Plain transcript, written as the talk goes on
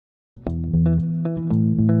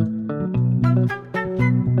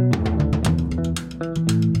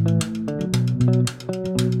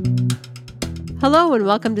Hello and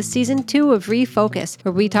welcome to Season 2 of Refocus,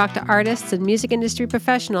 where we talk to artists and music industry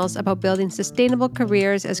professionals about building sustainable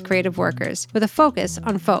careers as creative workers, with a focus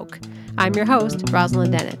on folk. I'm your host,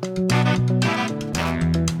 Rosalind Dennett.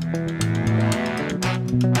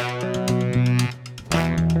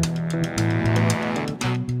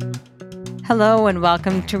 Hello and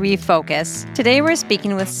welcome to Refocus. Today we're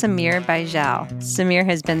speaking with Samir Baijal. Samir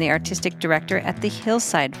has been the artistic director at the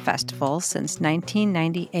Hillside Festival since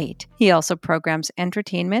 1998. He also programs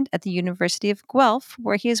entertainment at the University of Guelph,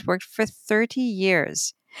 where he has worked for 30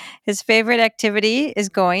 years. His favorite activity is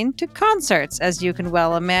going to concerts, as you can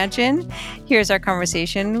well imagine. Here's our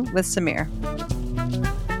conversation with Samir.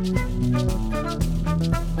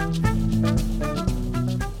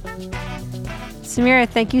 Samir,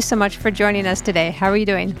 thank you so much for joining us today. How are you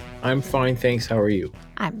doing? I'm fine, thanks. How are you?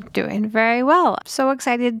 I'm doing very well. I'm so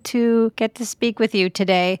excited to get to speak with you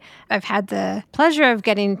today. I've had the pleasure of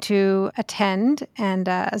getting to attend and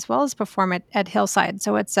as well as perform at Hillside.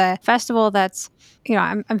 So it's a festival that's,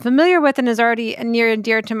 I'm familiar with and is already near and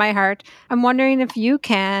dear to my heart. I'm wondering if you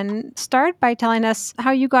can start by telling us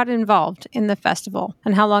how you got involved in the festival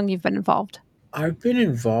and how long you've been involved. I've been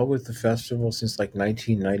involved with the festival since like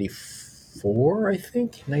 1994, I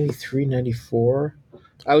think, 93, 94.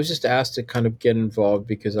 I was just asked to kind of get involved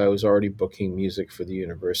because I was already booking music for the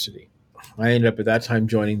university. I ended up at that time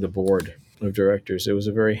joining the board of directors. It was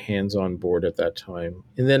a very hands-on board at that time.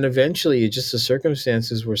 And then eventually just the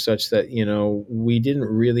circumstances were such that, we didn't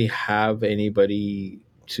really have anybody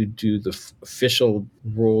to do the official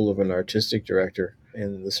role of an artistic director.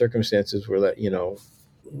 And the circumstances were that,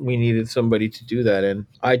 we needed somebody to do that. And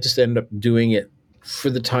I just ended up doing it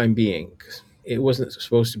for the time being. It wasn't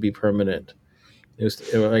supposed to be permanent. It was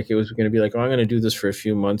going to be like, oh, I'm going to do this for a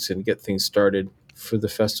few months and get things started for the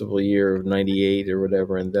festival year of 98 or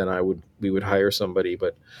whatever. And then we would hire somebody,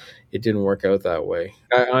 but it didn't work out that way.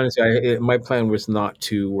 My plan was not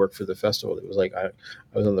to work for the festival. It was like, I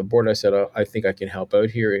was on the board. I said, I think I can help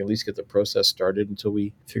out here and at least get the process started until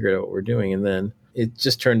we figured out what we're doing. And then it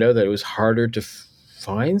just turned out that it was harder to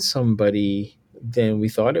find somebody than we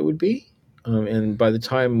thought it would be. And by the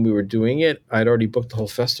time we were doing it, I'd already booked the whole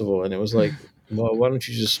festival. And it was like, well, why don't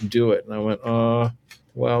you just do it? And I went,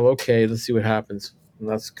 well, okay, let's see what happens. And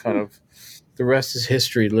that's kind of, the rest is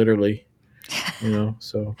history, literally,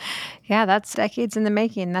 so. Yeah, that's decades in the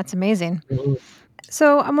making. That's amazing. Mhm.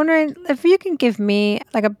 So I'm wondering if you can give me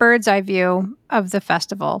like a bird's eye view of the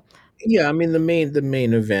festival. Yeah, I mean the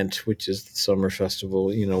main event, which is the summer festival,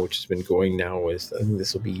 which has been going now, is I think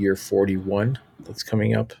this will be year 41 that's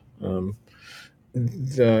coming up.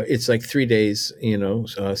 It's like 3 days,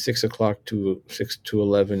 6 o'clock to 6 to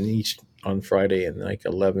 11 each on Friday, and like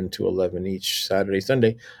 11 to 11 each Saturday,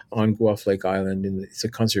 Sunday on Guelph Lake Island. And it's a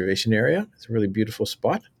conservation area. It's a really beautiful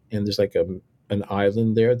spot, and there's like an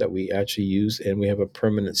island there that we actually use, and we have a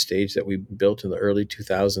permanent stage that we built in the early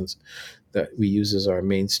 2000s that we use as our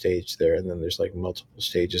main stage there. And then there's like multiple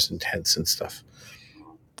stages and tents and stuff.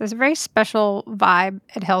 There's a very special vibe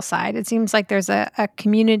at Hillside. It seems like there's a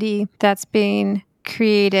community that's being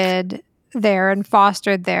created there and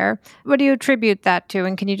fostered there. What do you attribute that to?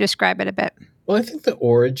 And can you describe it a bit? Well, I think the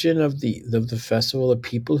origin of the festival, the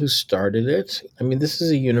people who started it, I mean, this is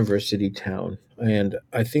a university town. And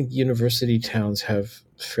I think university towns have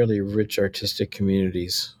fairly rich artistic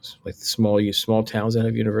communities, like small towns that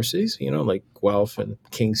have universities, like Guelph and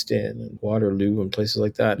Kingston and Waterloo and places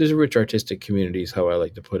like that. There's a rich artistic community is how I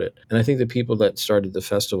like to put it. And I think the people that started the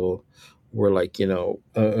festival were like,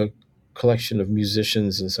 a collection of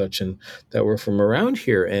musicians and such, and that were from around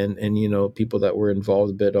here, and people that were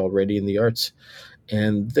involved a bit already in the arts,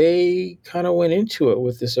 and they kind of went into it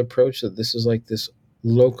with this approach that this is like this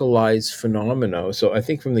localized phenomena. So I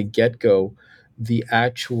think from the get-go, the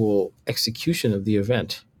actual execution of the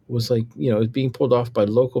event was like, it was being pulled off by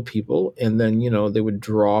local people, and then they would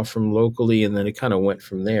draw from locally, and then it kind of went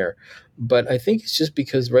from there. But I think it's just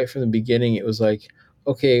because right from the beginning it was like,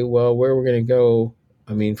 okay, well, where we're going to go,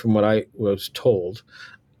 I mean, from what I was told,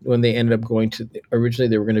 when they ended up going to, originally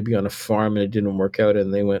they were going to be on a farm and it didn't work out,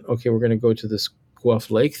 and they went, okay, we're going to go to this Guelph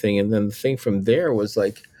Lake thing. And then the thing from there was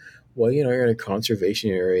like, well, you're in a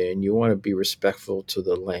conservation area and you want to be respectful to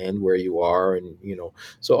the land where you are. And,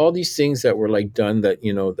 so all these things that were like done that,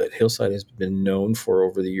 that Hillside has been known for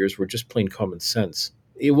over the years were just plain common sense.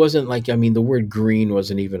 It wasn't like, I mean, the word green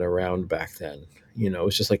wasn't even around back then. It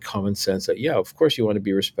was just like common sense that, yeah, of course you want to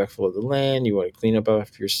be respectful of the land. You want to clean up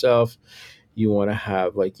after yourself. You want to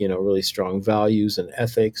have like, really strong values and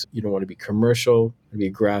ethics. You don't want to be commercial, be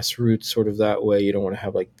grassroots sort of that way. You don't want to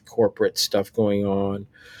have like corporate stuff going on.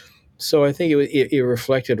 So I think it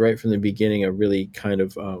reflected right from the beginning a really kind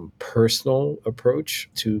of personal approach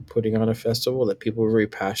to putting on a festival, that people were very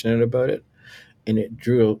passionate about it, and it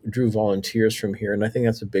drew volunteers from here. And I think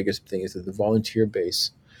that's the biggest thing, is that the volunteer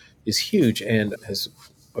base is huge and has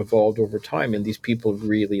evolved over time, and these people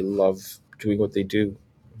really love doing what they do.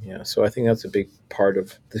 Yeah, so I think that's a big part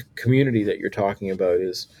of the community that you're talking about.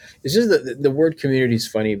 Is it's just that the word community is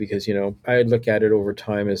funny, because I look at it over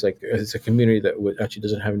time as like it's a community that actually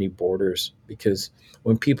doesn't have any borders, because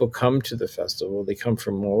when people come to the festival, they come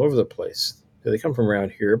from all over the place. They come from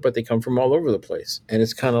around here, but they come from all over the place. And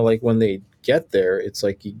it's kind of like when they get there, it's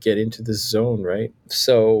like you get into this zone, right?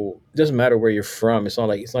 So it doesn't matter where you're from. It's not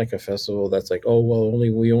like a festival that's like, oh well,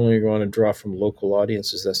 we only want to draw from local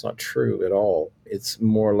audiences. That's not true at all. It's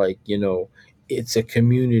more like, it's a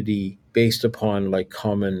community based upon like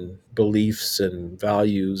common beliefs and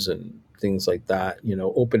values and things like that,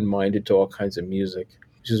 open minded to all kinds of music,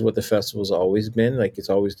 which is what the festival's always been. Like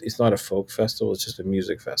it's not a folk festival, it's just a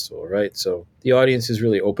music festival, right? So the audience is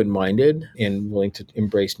really open minded and willing to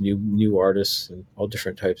embrace new artists and all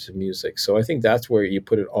different types of music. So I think that's where you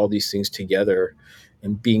put all these things together,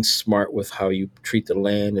 and being smart with how you treat the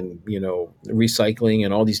land, and recycling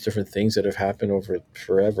and all these different things that have happened over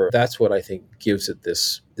forever. That's what I think gives it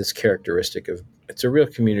this characteristic of, it's a real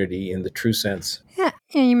community in the true sense. Yeah.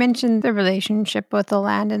 Yeah, you mentioned the relationship with the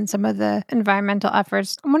land and some of the environmental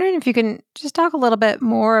efforts. I'm wondering if you can just talk a little bit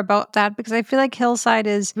more about that, because I feel like Hillside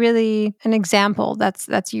is really an example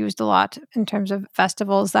that's used a lot in terms of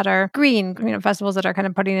festivals that are green, festivals that are kind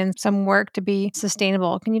of putting in some work to be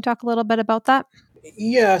sustainable. Can you talk a little bit about that?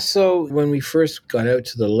 Yeah, so when we first got out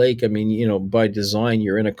to the lake, I mean, by design,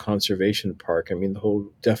 you're in a conservation park. I mean, the whole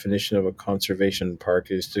definition of a conservation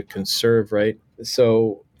park is to conserve, right?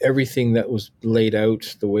 So everything that was laid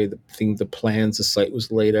out, the way the plans, the site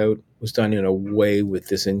was laid out, was done in a way with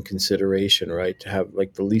this in consideration, right? To have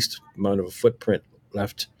like the least amount of a footprint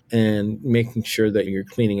left, and making sure that you're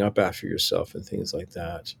cleaning up after yourself and things like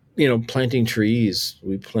that. Planting trees.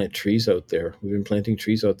 We plant trees out there. We've been planting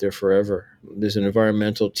trees out there forever. There's an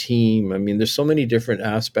environmental team. I mean, there's so many different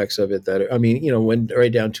aspects of it that, I mean, when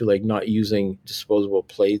right down to like not using disposable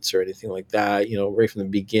plates or anything like that, right from the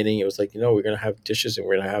beginning, it was like, we're going to have dishes and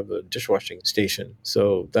we're going to have a dishwashing station.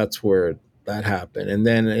 So that's where that happened. And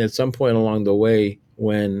then at some point along the way,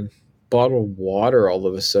 when bottled water all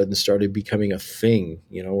of a sudden started becoming a thing,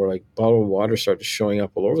 where like bottled water started showing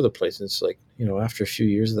up all over the place. And it's like, after a few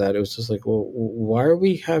years of that, it was just like, well, why are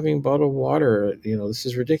we having bottled water? This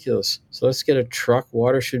is ridiculous. So let's get a truck.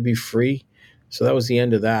 Water should be free. So that was the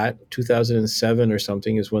end of that. 2007 or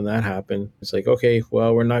something is when that happened. It's like, okay,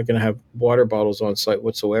 well, we're not going to have water bottles on site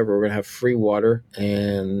whatsoever. We're going to have free water,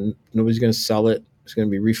 and nobody's going to sell it. It's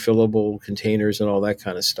going to be refillable containers and all that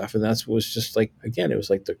kind of stuff. And that was just like, again, it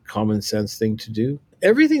was like the common sense thing to do.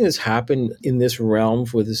 Everything that's happened in this realm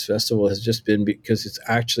with this festival has just been because it's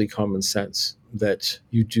actually common sense that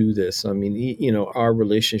you do this. I mean, our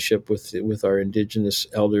relationship with our indigenous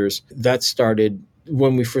elders, that started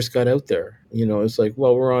when we first got out there. It's like,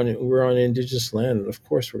 well, we're on indigenous land, and of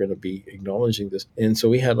course we're going to be acknowledging this. And so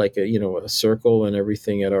we had like a circle and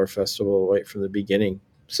everything at our festival right from the beginning.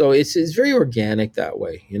 So it's very organic that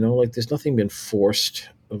way. Like there's nothing been forced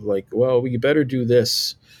of like, well, we better do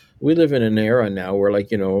this. We live in an era now where like,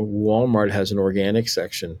 Walmart has an organic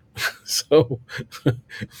section. So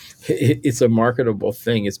it's a marketable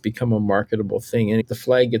thing. It's become a marketable thing. And the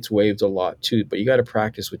flag gets waved a lot too, but you got to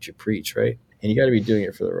practice what you preach, right? And you got to be doing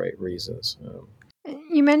it for the right reasons.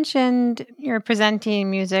 You mentioned you're presenting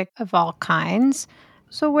music of all kinds.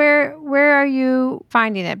 So where are you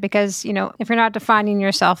finding it? Because, if you're not defining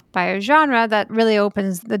yourself by a genre, that really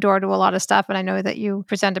opens the door to a lot of stuff. And I know that you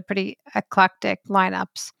present a pretty eclectic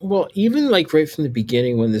lineups. Well, even like right from the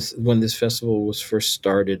beginning, when this festival was first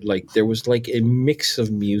started, like there was like a mix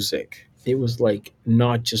of music. It was like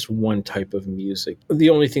not just one type of music.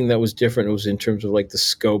 The only thing that was different was in terms of like the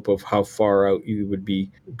scope of how far out you would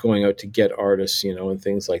be going out to get artists, and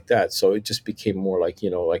things like that. So it just became more like,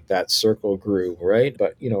 like that circle grew, right?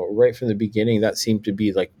 But, right from the beginning, that seemed to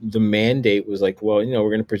be like the mandate was like, well,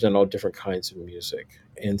 we're going to present all different kinds of music.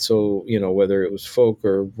 And so, whether it was folk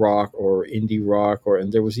or rock or indie rock,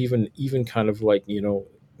 and there was even kind of like,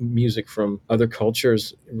 music from other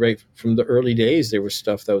cultures. Right from the early days, there was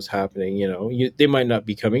stuff that was happening. They might not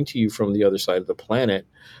be coming to you from the other side of the planet,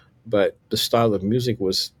 but the style of music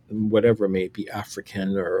was whatever it may be,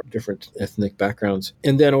 African or different ethnic backgrounds.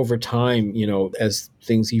 And then over time, as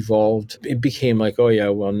things evolved, it became like, oh yeah,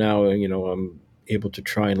 well now, I'm able to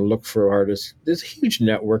try and look for artists. There's a huge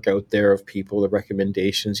network out there of people, the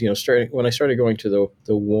recommendations. Starting when I started going to the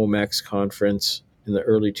WOMEX conference, in the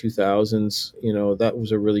early 2000s. That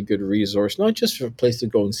was a really good resource, not just for a place to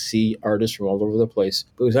go and see artists from all over the place,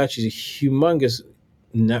 but it was actually a humongous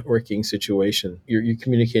networking situation. You're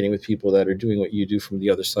communicating with people that are doing what you do from the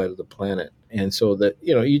other side of the planet. And so that,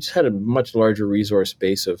 you just had a much larger resource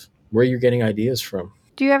base of where you're getting ideas from.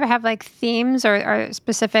 Do you ever have like themes or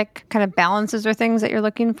specific kind of balances or things that you're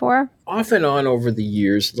looking for? Off and on over the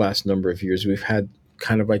years, last number of years, we've had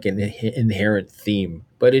kind of like an inherent theme,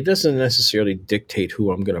 but it doesn't necessarily dictate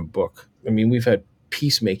who I'm going to book. I mean, we've had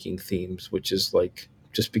peacemaking themes, which is like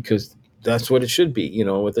just because that's what it should be,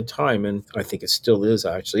 at the time. And I think it still is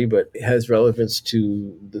actually, but it has relevance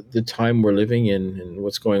to the time we're living in and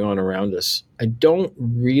what's going on around us. I don't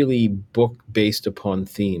really book based upon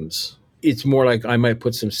themes. It's more like I might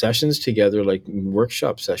put some sessions together, like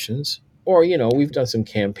workshop sessions, or we've done some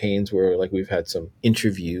campaigns where like we've had some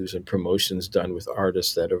interviews and promotions done with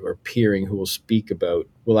artists that are appearing who will speak about,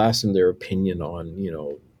 we'll ask them their opinion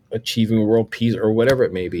on achieving world peace or whatever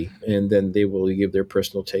it may be, and then they will give their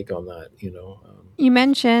personal take on that. You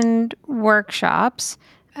mentioned workshops,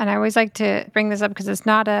 and I always like to bring this up because it's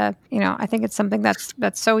not I think it's something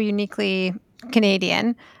that's so uniquely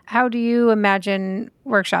Canadian. How do you imagine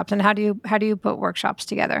workshops, and how do you put workshops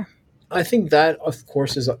together? I think that, of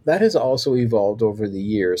course, that has also evolved over the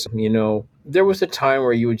years. There was a time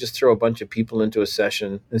where you would just throw a bunch of people into a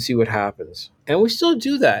session and see what happens, and we still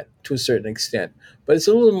do that to a certain extent, but it's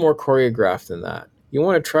a little more choreographed than that. You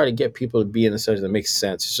want to try to get people to be in a session that makes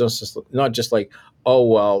sense. It's just not just like, oh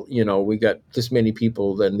well, we got this many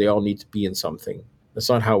people, then they all need to be in something. That's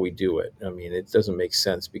not how we do it. I mean, it doesn't make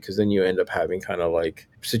sense because then you end up having kind of like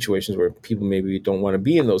situations where people maybe don't want to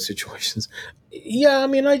be in those situations. Yeah, I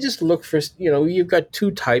mean, I just look for, you've got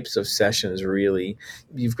two types of sessions really.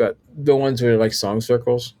 You've got the ones where like song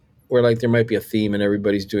circles, where like there might be a theme and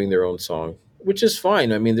everybody's doing their own song, which is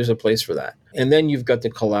fine. I mean, there's a place for that. And then you've got the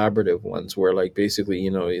collaborative ones where like basically,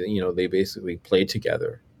 they basically play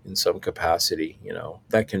together in some capacity.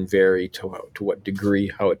 That can vary to what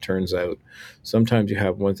degree, how it turns out. Sometimes you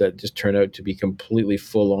have ones that just turn out to be completely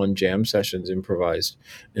full on jam sessions improvised,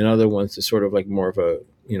 and other ones that sort of like more of a,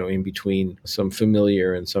 in between, some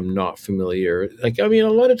familiar and some not familiar. Like, I mean, a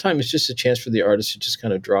lot of time it's just a chance for the artist to just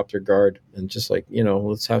kind of drop their guard and just like,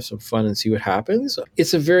 let's have some fun and see what happens.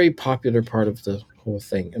 It's a very popular part of the whole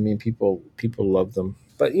thing. I mean, people love them,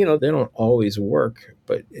 but they don't always work,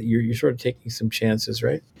 but you're sort of taking some chances,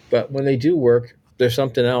 right? But when they do work, there's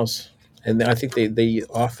something else. And I think they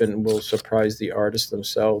often will surprise the artists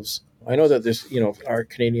themselves. I know that there's, our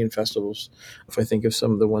Canadian festivals, if I think of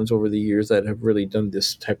some of the ones over the years that have really done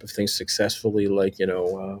this type of thing successfully, like,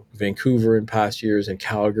 Vancouver in past years, and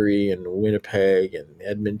Calgary and Winnipeg and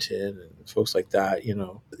Edmonton and folks like that,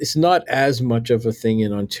 it's not as much of a thing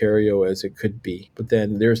in Ontario as it could be. But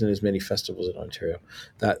then there isn't as many festivals in Ontario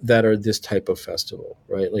that are this type of festival,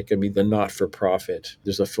 right? Like, I mean, the not for profit.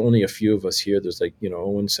 There's only a few of us here. There's like,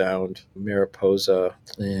 Owen Sound, Mariposa,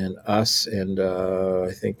 and us, and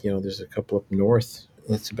I think there's a couple up north.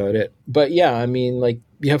 That's about it. But yeah, I mean, like,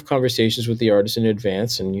 you have conversations with the artist in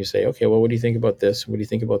advance and you say, okay, well, what do you think about this? What do you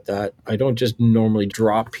think about that? I don't just normally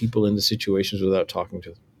drop people into situations without talking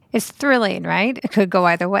to them. It's thrilling, right? It could go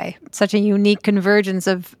either way. It's such a unique convergence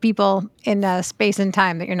of people in space and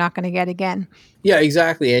time that you're not going to get again. Yeah,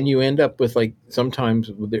 exactly. And you end up with, like,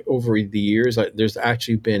 sometimes over the years, like, there's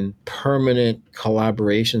actually been permanent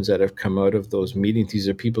collaborations that have come out of those meetings. These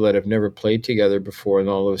are people that have never played together before, and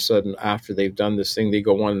all of a sudden, after they've done this thing, they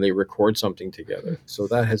go on and they record something together. So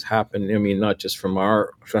that has happened. I mean, not just from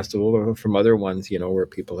our festival, but from other ones, where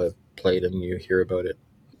people have played and you hear about it.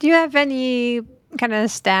 Do you have any kind of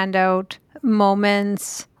standout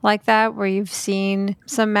moments like that where you've seen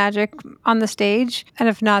some magic on the stage? And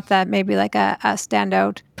if not that, maybe like a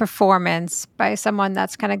standout performance by someone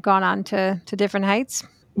that's kind of gone on to different heights?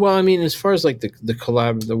 Well, I mean, as far as like the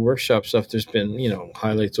collab, the workshop stuff, there's been,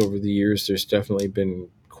 highlights over the years. There's definitely been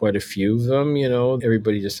quite a few of them,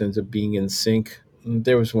 everybody just ends up being in sync.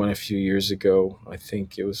 There was one a few years ago. I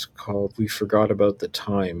think it was called We Forgot About the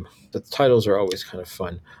Time. The titles are always kind of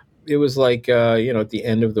fun. It was like, at the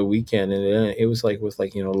end of the weekend, and it was like with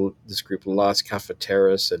like, this group Las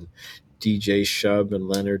Cafeteras and DJ Shub and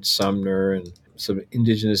Leonard Sumner and some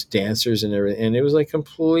indigenous dancers and everything. And it was like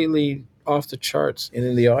completely off the charts. And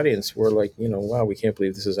in the audience, we're like, wow, we can't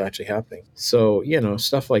believe this is actually happening. So,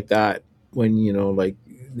 stuff like that, when, like,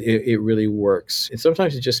 it really works. And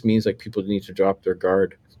sometimes it just means like people need to drop their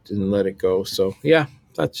guard and let it go. So, yeah,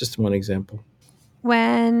 that's just one example.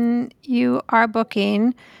 When you are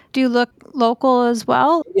booking, do you look local as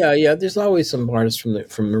well? Yeah, yeah. There's always some artists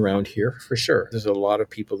from around here for sure. There's a lot of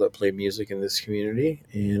people that play music in this community,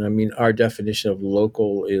 and I mean, our definition of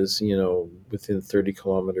local is within 30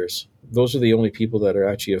 kilometers. Those are the only people that are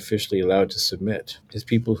actually officially allowed to submit. Is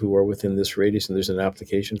people who are within this radius, and there's an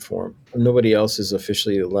application form. Nobody else is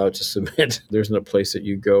officially allowed to submit. There's no place that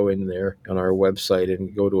you go in there on our website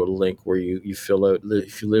and go to a link where you fill out.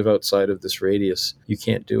 If you live outside of this radius, you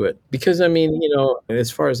can't do it because I mean,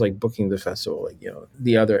 as far as like booking the festival, like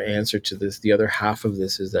the other answer to this, the other half of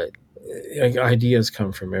this is that ideas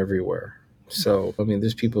come from everywhere. So I mean,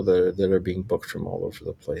 there's people that are being booked from all over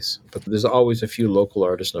the place, but there's always a few local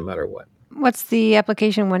artists, no matter what. What's the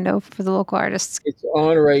application window for the local artists? It's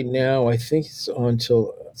on right now. I think it's on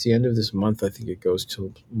till it's the end of this month. I think it goes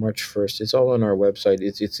till March 1st. It's all on our website.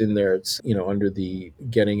 It's in there. It's under the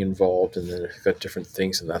getting involved, and then it's got different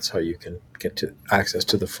things, and that's how you can get to access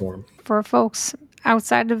to the form. For folks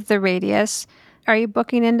outside of the radius, are you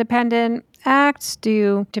booking independent acts? Do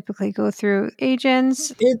you typically go through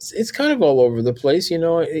agents? It's kind of all over the place.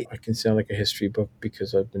 I can sound like a history book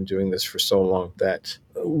because I've been doing this for so long that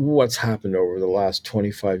what's happened over the last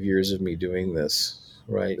 25 years of me doing this,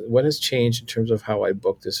 right? What has changed in terms of how I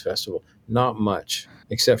book this festival? Not much,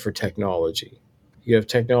 except for technology. You have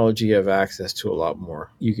technology, you have access to a lot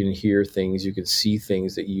more. You can hear things, you can see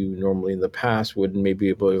things that you normally in the past wouldn't maybe be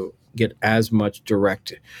able to get as much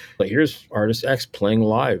direct. Like here's artist X playing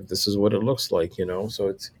live. This is what it looks like.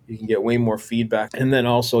 So you can get way more feedback. And then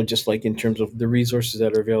also just like in terms of the resources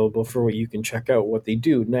that are available for what you can check out what they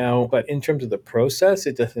do now. But in terms of the process,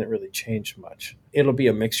 it doesn't really change much. It'll be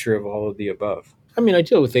a mixture of all of the above. I mean, I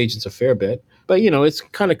deal with agents a fair bit, but it's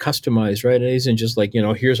kind of customized, right? It isn't just like,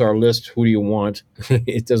 here's our list. Who do you want?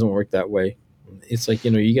 It doesn't work that way. It's like,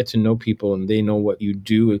 you get to know people and they know what you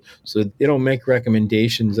do. So they don't make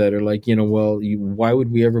recommendations that are like, well, why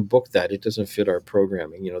would we ever book that? It doesn't fit our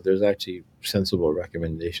programming. There's actually sensible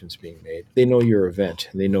recommendations being made. They know your event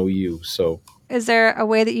and they know you. So Is there a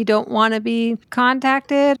way that you don't want to be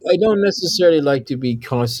contacted? I don't necessarily like to be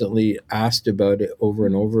constantly asked about it over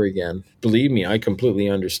and over again. Believe me, I completely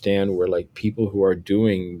understand where like people who are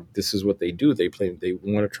doing this is what they do. They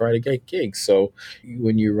want to try to get gigs. So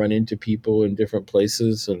when you run into people in different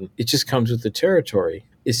places and it just comes with the territory.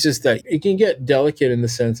 It's just that it can get delicate in the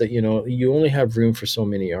sense that, you only have room for so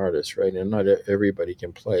many artists, right? And not everybody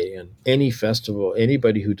can play. And any festival,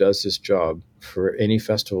 anybody who does this job for any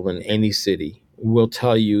festival in any city will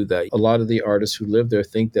tell you that a lot of the artists who live there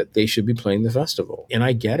think that they should be playing the festival. And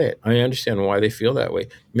I get it. I understand why they feel that way.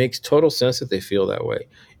 It makes total sense that they feel that way.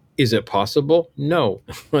 Is it possible? No.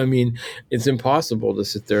 I mean, it's impossible to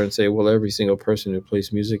sit there and say, well, every single person who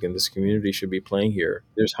plays music in this community should be playing here.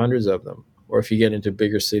 There's hundreds of them. Or if you get into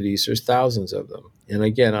bigger cities, there's thousands of them. And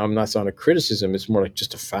again, I'm not on a criticism, it's more like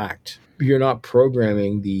just a fact. You're not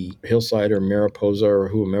programming the Hillside or Mariposa or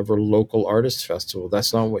whomever local artist festival.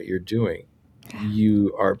 That's not what you're doing.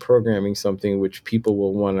 You are programming something which people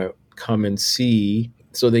will want to come and see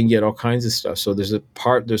so they can get all kinds of stuff. So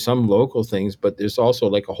there's some local things, but there's also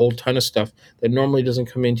like a whole ton of stuff that normally doesn't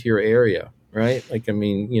come into your area, right? Like, I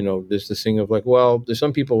mean, there's this thing of like, well, there's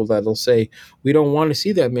some people that'll say, we don't want to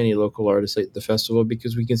see that many local artists at the festival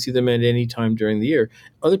because we can see them at any time during the year.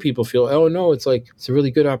 Other people feel, oh no, it's a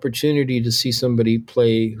really good opportunity to see somebody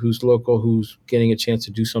play who's local, who's getting a chance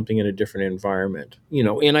to do something in a different environment,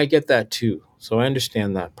 and I get that too. So I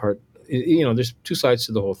understand that part. There's two sides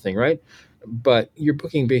to the whole thing, right? But you're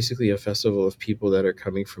booking basically a festival of people that are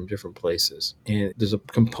coming from different places. And there's a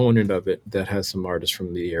component of it that has some artists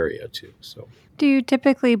from the area too. So Do you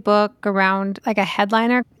typically book around like a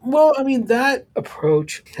headliner? well, I mean, that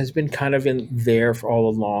approach has been kind of in there for all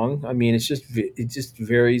along. I mean, it just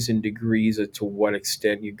varies in degrees as to what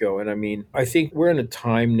extent you go. And I mean, I think we're in a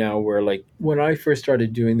time now where, like, when I first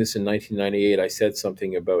started doing this in 1998, I said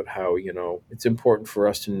something about how, it's important for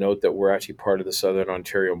us to note that we're actually part of the Southern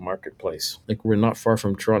Ontario marketplace. Like, we're not far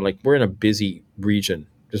from Toronto. Like, we're in a busy region.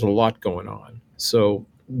 There's a lot going on. So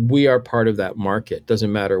we are part of that market.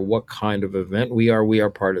 Doesn't matter what kind of event we are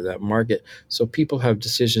part of that market. So people have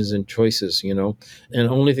decisions and choices, and the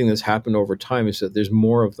only thing that's happened over time is that there's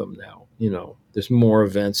more of them now. There's more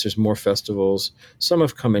events, there's more festivals. Some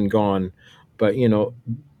have come and gone, but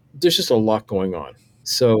there's just a lot going on.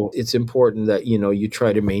 So it's important that you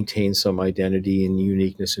try to maintain some identity and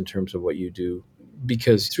uniqueness in terms of what you do,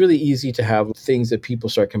 because it's really easy to have things that people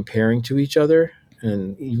start comparing to each other.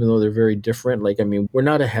 And even though they're very different, like, I mean, we're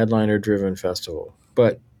not a headliner driven festival,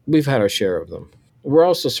 but we've had our share of them. We're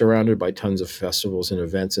also surrounded by tons of festivals and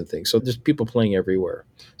events and things. So there's people playing everywhere.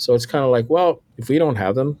 So it's kind of like, well, if we don't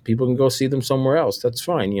have them, people can go see them somewhere else. That's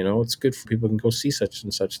fine. It's good for people can go see such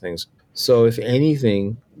and such things. So if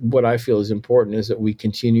anything, what I feel is important is that we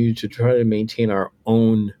continue to try to maintain our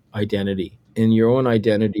own identity. And your own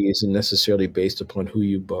identity isn't necessarily based upon who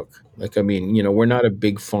you book. Like, I mean, we're not a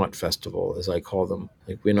big font festival, as I call them.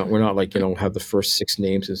 Like, we're not like, have the first 6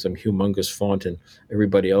 names in some humongous font and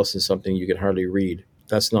everybody else in something you can hardly read.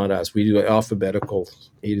 That's not us. We do alphabetical,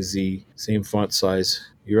 A to Z, same font size.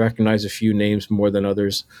 You recognize a few names more than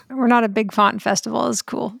others. We're not a big font festival is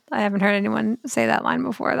cool. I haven't heard anyone say that line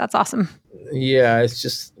before. That's awesome. Yeah, it's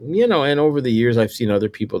just, and over the years, I've seen other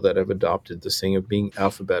people that have adopted this thing of being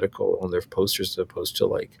alphabetical on their posters as opposed to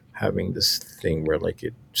like having this thing where like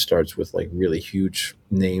it starts with like really huge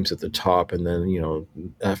names at the top. And then,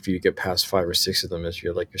 after you get past 5 or 6 of them, as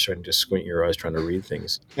you're starting to squint your eyes trying to read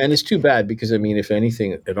things. And it's too bad because, I mean, if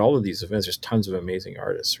anything, at all of these events, there's tons of amazing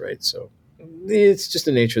artists, right? So it's just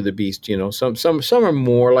the nature of the beast. Some are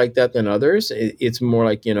more like that than others. It's more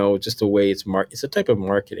like, just the way it's a type of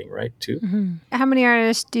marketing, right, too. Mm-hmm. How many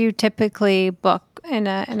artists do you typically book in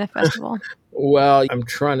a festival? Well, I'm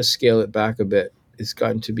trying to scale it back a bit. It's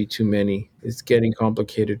gotten to be too many. It's getting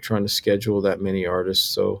complicated trying to schedule that many artists.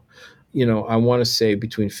 So, I want to say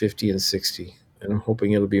between 50 and 60, and I'm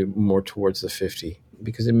hoping it'll be more towards the 50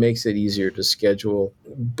 because it makes it easier to schedule.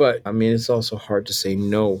 But I mean, it's also hard to say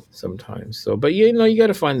no sometimes. So, but you got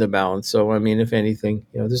to find the balance. So, I mean, if anything,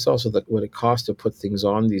 there's also what it costs to put things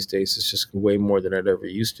on these days is just way more than it ever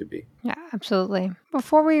used to be. Yeah, absolutely.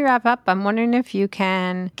 Before we wrap up, I'm wondering if you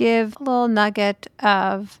can give a little nugget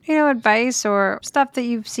of, advice or stuff that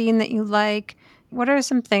you've seen that you like. What are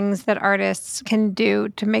some things that artists can do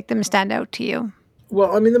to make them stand out to you?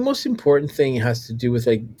 Well, I mean, the most important thing has to do with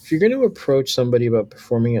like, if you're going to approach somebody about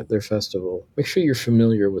performing at their festival, make sure you're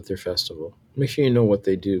familiar with their festival. Make sure you know what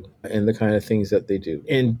they do and the kind of things that they do.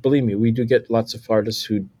 And believe me, we do get lots of artists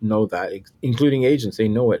who know that, including agents. They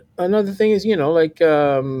know it. Another thing is,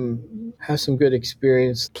 have some good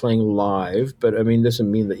experience playing live, but I mean, doesn't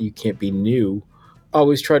mean that you can't be new.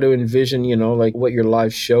 Always try to envision, like what your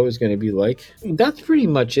live show is going to be like. That's pretty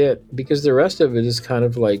much it, because the rest of it is kind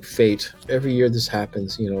of like fate. Every year this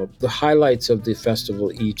happens, the highlights of the festival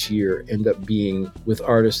each year end up being with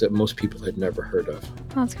artists that most people had never heard of.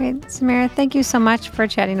 Well, that's great. Samir, thank you so much for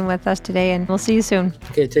chatting with us today, and we'll see you soon.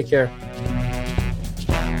 Okay, take care.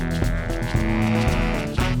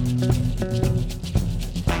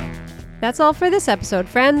 That's all for this episode,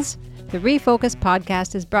 friends. The Refocus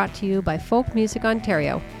podcast is brought to you by Folk Music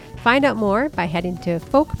Ontario. Find out more by heading to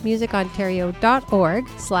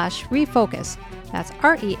folkmusicontario.org/refocus. That's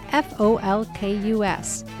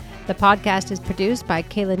REFOLKUS. The podcast is produced by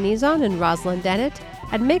Kayla Nizon and Rosalind Dennett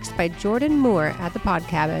and mixed by Jordan Moore at the Pod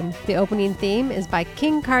Cabin. The opening theme is by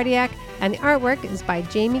King Cardiac and the artwork is by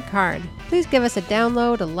Jamie Card. Please give us a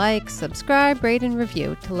download, a like, subscribe, rate, and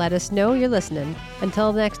review to let us know you're listening.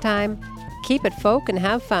 Until next time, keep it folk and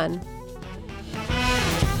have fun.